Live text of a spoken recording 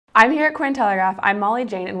I'm here at Cointelegraph. I'm Molly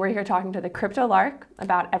Jane, and we're here talking to the Crypto Lark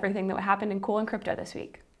about everything that happened in cool in crypto this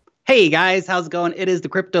week. Hey guys, how's it going? It is the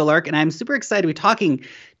Crypto Lark, and I'm super excited to be talking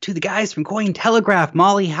to the guys from Cointelegraph.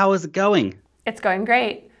 Molly, how is it going? It's going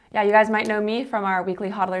great. Yeah, you guys might know me from our weekly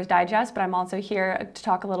Hodler's Digest, but I'm also here to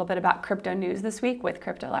talk a little bit about crypto news this week with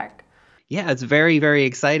Crypto Lark. Yeah, it's very, very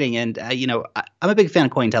exciting, and I'm a big fan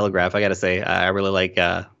of Cointelegraph. I gotta say, I really like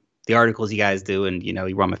the articles you guys do, and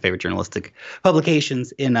you're one of my favorite journalistic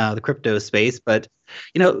publications in the crypto space. But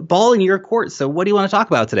ball in your court. So, what do you want to talk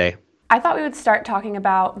about today? I thought we would start talking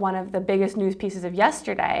about one of the biggest news pieces of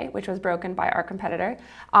yesterday, which was broken by our competitor,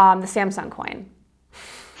 the Samsung coin.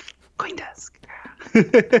 Coindesk.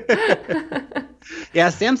 Yeah,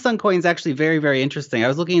 Samsung coin is actually very, very interesting. I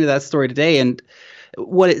was looking into that story today, and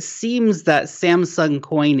what it seems that Samsung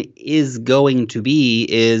coin is going to be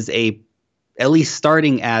is at least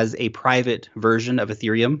starting as a private version of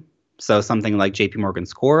Ethereum. So something like JP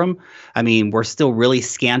Morgan's Quorum. I mean, we're still really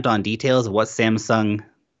scant on details of what Samsung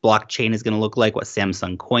blockchain is going to look like, what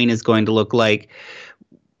Samsung coin is going to look like.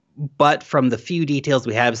 But from the few details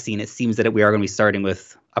we have seen, it seems that we are going to be starting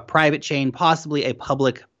with a private chain, possibly a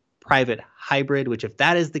public-private hybrid, which if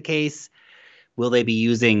that is the case, will they be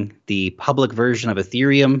using the public version of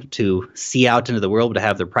Ethereum to see out into the world to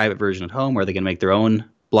have their private version at home? Or are they going to make their own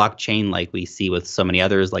blockchain like we see with so many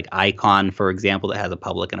others, like Icon, for example, that has a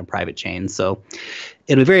public and a private chain? So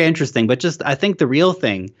it'll be very interesting. But just I think the real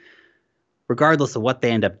thing, regardless of what they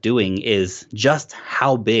end up doing, is just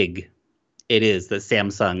how big it is that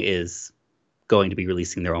Samsung is going to be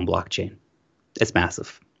releasing their own blockchain. It's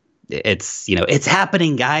massive. It's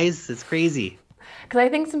happening, guys. It's crazy. Because I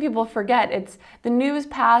think some people forget, it's the news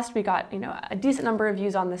passed, we got a decent number of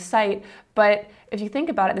views on the site, but if you think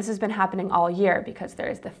about it, this has been happening all year because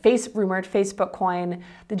there's the rumored Facebook coin.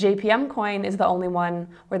 The JPM coin is the only one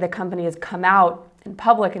where the company has come out in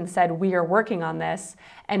public and said, we are working on this.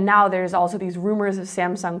 And now there's also these rumors of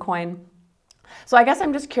Samsung coin. So I guess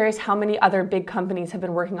I'm just curious how many other big companies have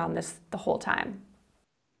been working on this the whole time.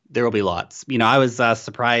 There will be lots. I was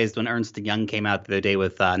surprised when Ernst & Young came out the other day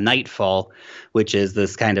with Nightfall, which is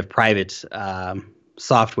this kind of private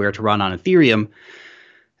software to run on Ethereum.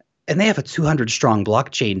 And they have a 200-strong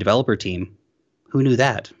blockchain developer team. Who knew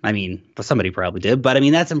that? I mean, somebody probably did, but I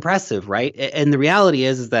mean, that's impressive, right? And the reality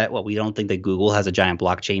is that, we don't think that Google has a giant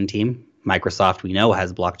blockchain team. Microsoft, we know,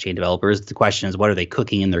 has blockchain developers. The question is, what are they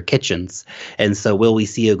cooking in their kitchens? And so will we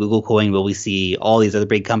see a Google coin? Will we see all these other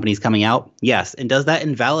big companies coming out? Yes. And does that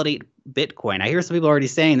invalidate Bitcoin? I hear some people already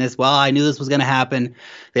saying this. Well, I knew this was going to happen.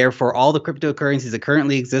 Therefore, all the cryptocurrencies that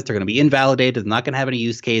currently exist are going to be invalidated. They're not going to have any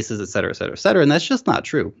use cases, et cetera, et cetera, et cetera. And that's just not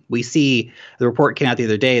true. We see the report came out the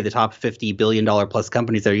other day, the top $50 billion plus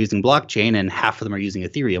companies that are using blockchain, and half of them are using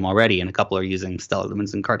Ethereum already, and a couple are using Stellar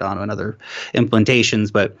Lumens and Cardano and other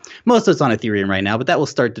implementations. But most of it's on Ethereum right now, but that will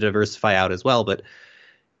start to diversify out as well. But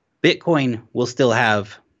Bitcoin will still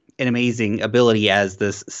have an amazing ability as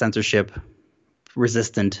this censorship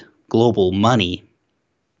resistant global money.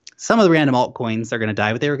 Some of the random altcoins are going to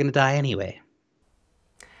die, but they were going to die anyway.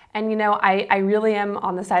 And I really am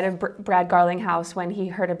on the side of Brad Garlinghouse when he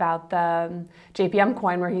heard about the JPM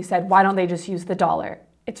coin, where he said, why don't they just use the dollar?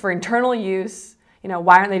 It's for internal use.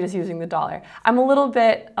 Why aren't they just using the dollar? I'm a little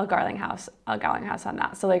bit a Garlinghouse on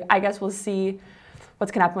that. So I guess we'll see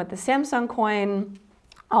what's going to happen with the Samsung coin,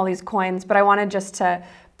 all these coins. But I wanted just to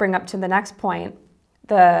bring up to the next point.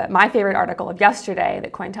 My favorite article of yesterday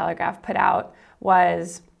that Cointelegraph put out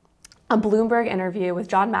was a Bloomberg interview with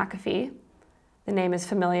John McAfee. The name is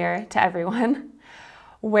familiar to everyone.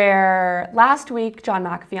 Where last week, John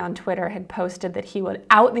McAfee on Twitter had posted that he would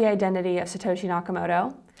out the identity of Satoshi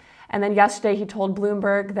Nakamoto. And then yesterday he told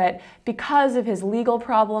Bloomberg that because of his legal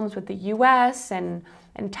problems with the US and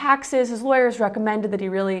taxes, his lawyers recommended that he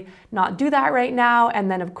really not do that right now.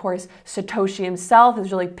 And then, of course, Satoshi himself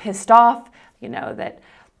is really pissed off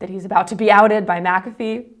that he's about to be outed by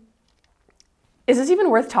McAfee. Is this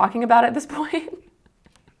even worth talking about at this point?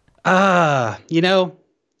 Part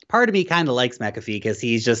of me kind of likes McAfee because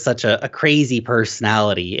he's just such a crazy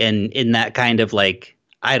personality and in that kind of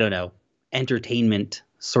I don't know, entertainment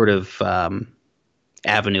sort of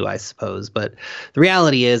avenue, I suppose. But the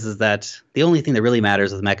reality is that the only thing that really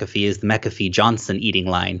matters with McAfee is the McAfee Johnson eating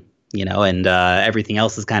line. And everything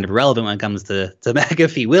else is kind of irrelevant when it comes to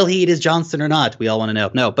McAfee. Will he eat his Johnson or not? We all want to know.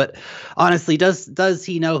 No, but honestly, does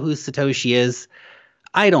he know who Satoshi is?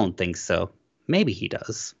 I don't think so. Maybe he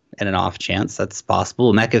does. In an off chance, that's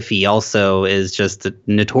possible. McAfee also is just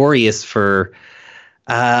notorious for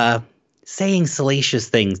saying salacious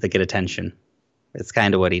things that get attention. It's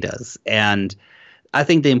kind of what he does. And I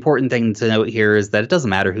think the important thing to note here is that it doesn't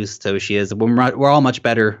matter who Satoshi is. We're all much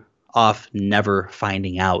better off never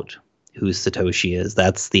finding out who Satoshi is.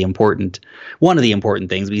 That's one of the important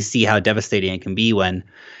things. We see how devastating it can be when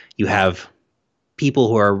you have people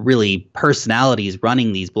who are really personalities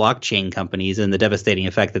running these blockchain companies, and the devastating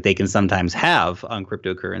effect that they can sometimes have on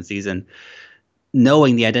cryptocurrencies. And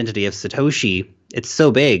knowing the identity of Satoshi, it's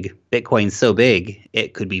so big, Bitcoin's so big,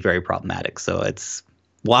 it could be very problematic. So it's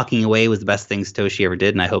walking away was the best thing Satoshi ever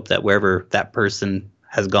did. And I hope that wherever that person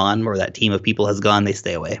has gone or that team of people has gone, they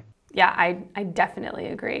stay away. Yeah, I definitely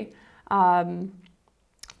agree.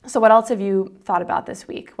 So what else have you thought about this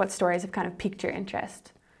week? What stories have kind of piqued your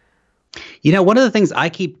interest? One of the things I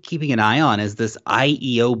keep keeping an eye on is this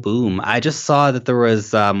IEO boom. I just saw that there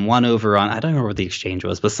was one over on, I don't remember what the exchange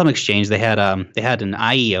was, but some exchange, they had an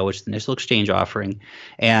IEO, which is the initial exchange offering,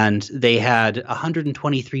 and they had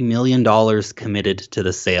 $123 million committed to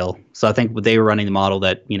the sale. So I think they were running the model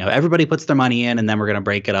that, everybody puts their money in and then we're going to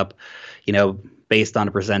break it up, based on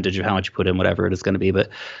a percentage of how much you put in, whatever it is going to be. But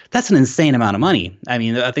that's an insane amount of money. I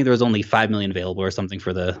mean, I think there was only 5 million available or something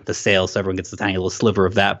for the sale, so everyone gets a tiny little sliver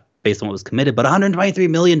of that based on what was committed. But $123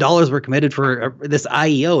 million were committed for this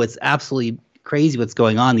IEO. It's absolutely crazy what's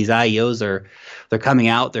going on. These IEOs they're coming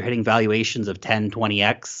out. They're hitting valuations of 10,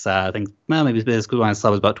 20x. I think, maybe this good one I saw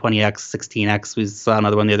was about 20x, 16x. We saw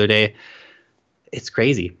another one the other day. It's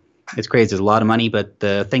crazy. It's crazy. There's a lot of money. But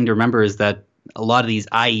the thing to remember is that a lot of these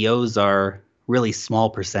IEOs are really small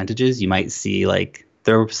percentages. You might see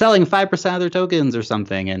they're selling 5% of their tokens or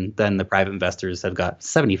something, and then the private investors have got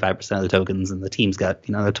 75% of the tokens, and the team's got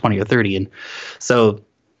 20 or 30. And so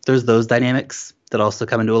there's those dynamics that also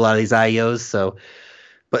come into a lot of these IEOs.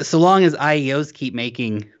 But so long as IEOs keep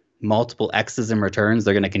making multiple X's in returns,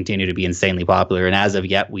 they're going to continue to be insanely popular. And as of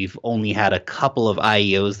yet, we've only had a couple of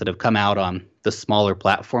IEOs that have come out on the smaller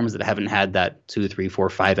platforms that haven't had that 2, 3, 4,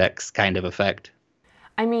 5x kind of effect.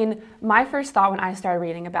 I mean, my first thought when I started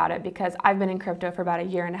reading about it, because I've been in crypto for about a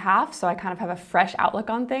year and a half, so I kind of have a fresh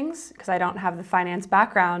outlook on things because I don't have the finance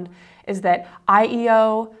background, is that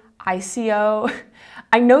IEO, ICO,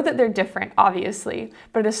 I know that they're different, obviously,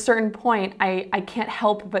 but at a certain point, I can't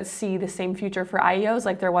help but see the same future for IEOs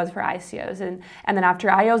like there was for ICOs. And then after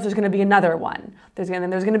IEOs, there's going to be another one. There's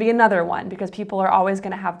going to be another one because people are always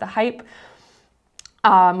going to have the hype.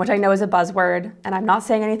 Which I know is a buzzword, and I'm not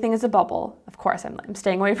saying anything is a bubble. Of course, I'm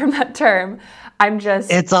staying away from that term.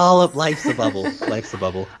 It's all up. Life's a bubble. Life's a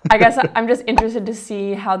bubble. I guess I'm just interested to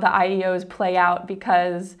see how the IEOs play out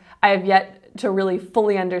because I have yet to really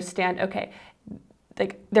fully understand, okay,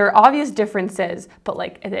 there are obvious differences, but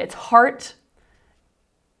at its heart,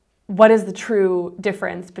 what is the true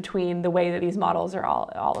difference between the way that these models are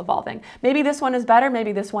all evolving? Maybe this one is better,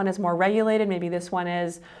 maybe this one is more regulated, maybe this one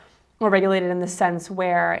is more regulated in the sense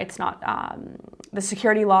where it's not, the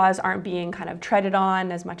security laws aren't being kind of treaded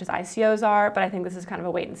on as much as ICOs are, but I think this is kind of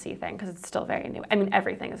a wait and see thing because it's still very new. I mean,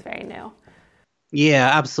 everything is very new. Yeah,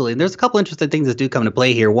 absolutely. And there's a couple interesting things that do come into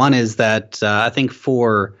play here. One is that I think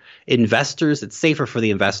for investors, it's safer for the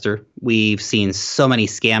investor. We've seen so many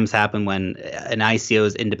scams happen when an ICO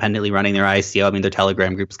is independently running their ICO. I mean, their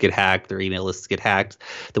Telegram groups get hacked, their email lists get hacked,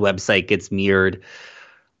 the website gets mirrored.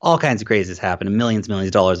 All kinds of crazies happen, and millions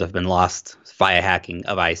of dollars have been lost via hacking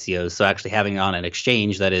of ICOs. So actually having it on an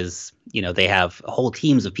exchange that is, they have whole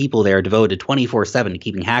teams of people there devoted 24/7 to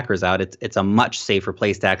keeping hackers out. It's a much safer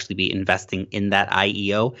place to actually be investing in that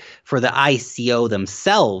IEO. For the ICO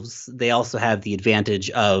themselves, they also have the advantage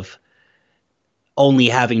of only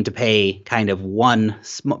having to pay kind of what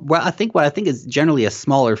I think is generally a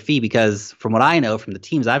smaller fee, because from what I know from the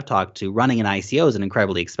teams I've talked to, running an ICO is an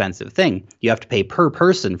incredibly expensive thing. You have to pay per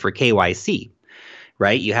person for KYC,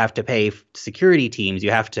 right? You have to pay security teams.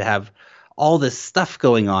 You have to have all this stuff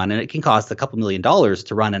going on, and it can cost a couple $1 million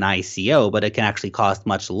to run an ICO, but it can actually cost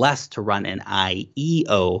much less to run an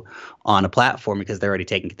IEO on a platform because they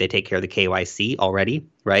take care of the KYC already,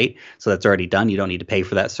 right? So that's already done. You don't need to pay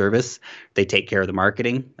for that service. They take care of the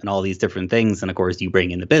marketing and all these different things. And of course, you bring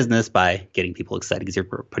in the business by getting people excited because you're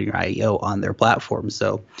putting your IEO on their platform.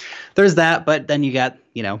 So there's that. But then you got,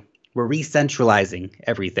 we're re-centralizing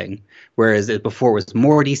everything, whereas before it was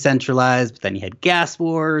more decentralized, but then you had gas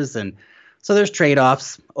wars, and so there's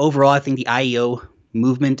trade-offs. Overall, I think the IEO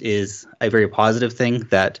movement is a very positive thing,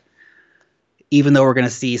 that even though we're going to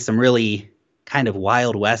see some really kind of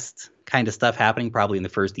Wild West kind of stuff happening probably in the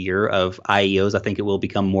first year of IEOs, I think it will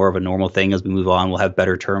become more of a normal thing as we move on. We'll have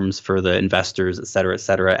better terms for the investors, et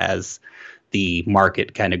cetera, as the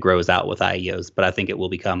market kind of grows out with IEOs. But I think it will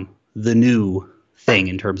become the new thing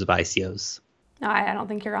in terms of ICOs. No, I don't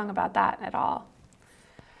think you're wrong about that at all.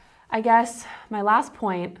 I guess my last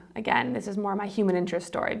point, again, this is more my human interest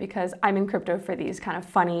story because I'm in crypto for these kind of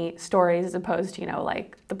funny stories as opposed to,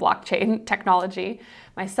 like the blockchain technology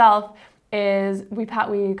myself, is we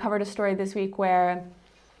covered a story this week where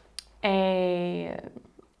a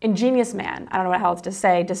ingenious man, I don't know how else to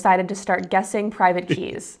say, decided to start guessing private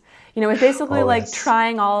keys. It's basically like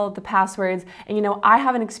trying all of the passwords. And, I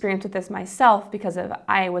have an experience with this myself because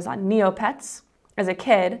I was on Neopets as a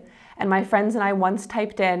kid. And my friends and I once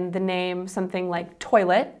typed in the name something like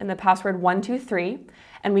toilet and the password 123,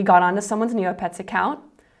 and we got onto someone's Neopets account,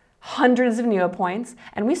 hundreds of Neopoints,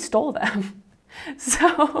 and we stole them.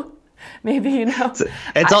 So maybe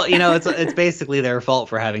it's basically their fault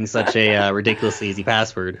for having such a ridiculously easy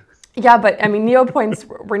password. Yeah, but I mean, Neopoints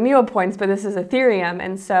were Neopoints, but this is Ethereum.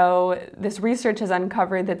 And so this research has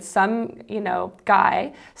uncovered that some,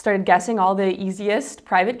 guy started guessing all the easiest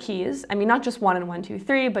private keys. I mean, not just 1 and 1, 2,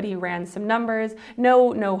 3, but he ran some numbers.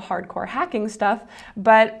 No hardcore hacking stuff.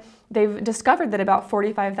 But they've discovered that about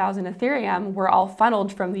 45,000 Ethereum were all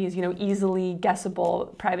funneled from these, easily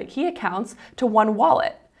guessable private key accounts to one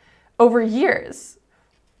wallet over years.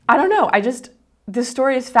 I don't know. This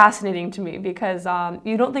story is fascinating to me because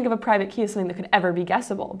you don't think of a private key as something that could ever be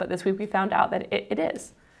guessable, but this week we found out that it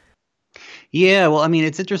is. Yeah, well, I mean,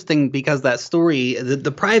 it's interesting because that story,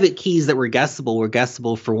 the private keys that were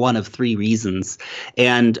guessable for one of 3 reasons.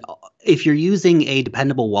 And if you're using a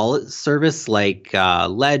dependable wallet service like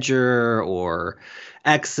Ledger or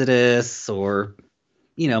Exodus or,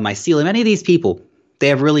 Mycelium, any of these people, they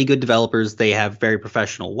have really good developers. They have very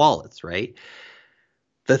professional wallets, right?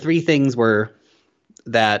 The 3 things were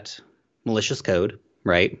that malicious code,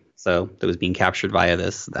 right? So that was being captured via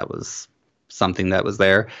this. That was something that was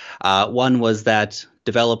there. One was that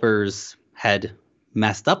developers had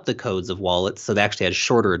messed up the codes of wallets, so they actually had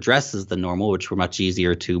shorter addresses than normal, which were much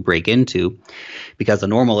easier to break into because a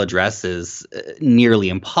normal address is nearly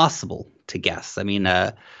impossible to guess. I mean,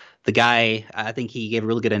 the guy, I think he gave a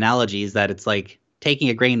really good analogy, is that it's like taking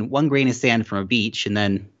one grain of sand from a beach and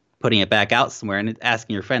then putting it back out somewhere and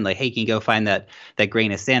asking your friend, like, hey, can you go find that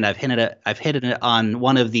grain of sand? I've hidden it on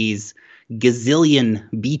one of these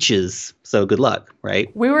gazillion beaches, so good luck,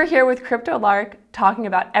 right? We were here with Crypto Lark talking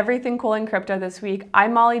about everything cool in crypto this week.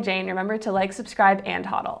 I'm Molly Jane. Remember to like, subscribe, and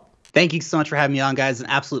hodl. Thank you so much for having me on, guys. An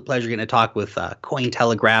absolute pleasure getting to talk with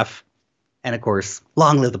Cointelegraph. And of course,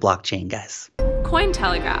 long live the blockchain, guys.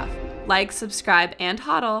 Cointelegraph. Like, subscribe, and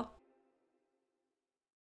hodl.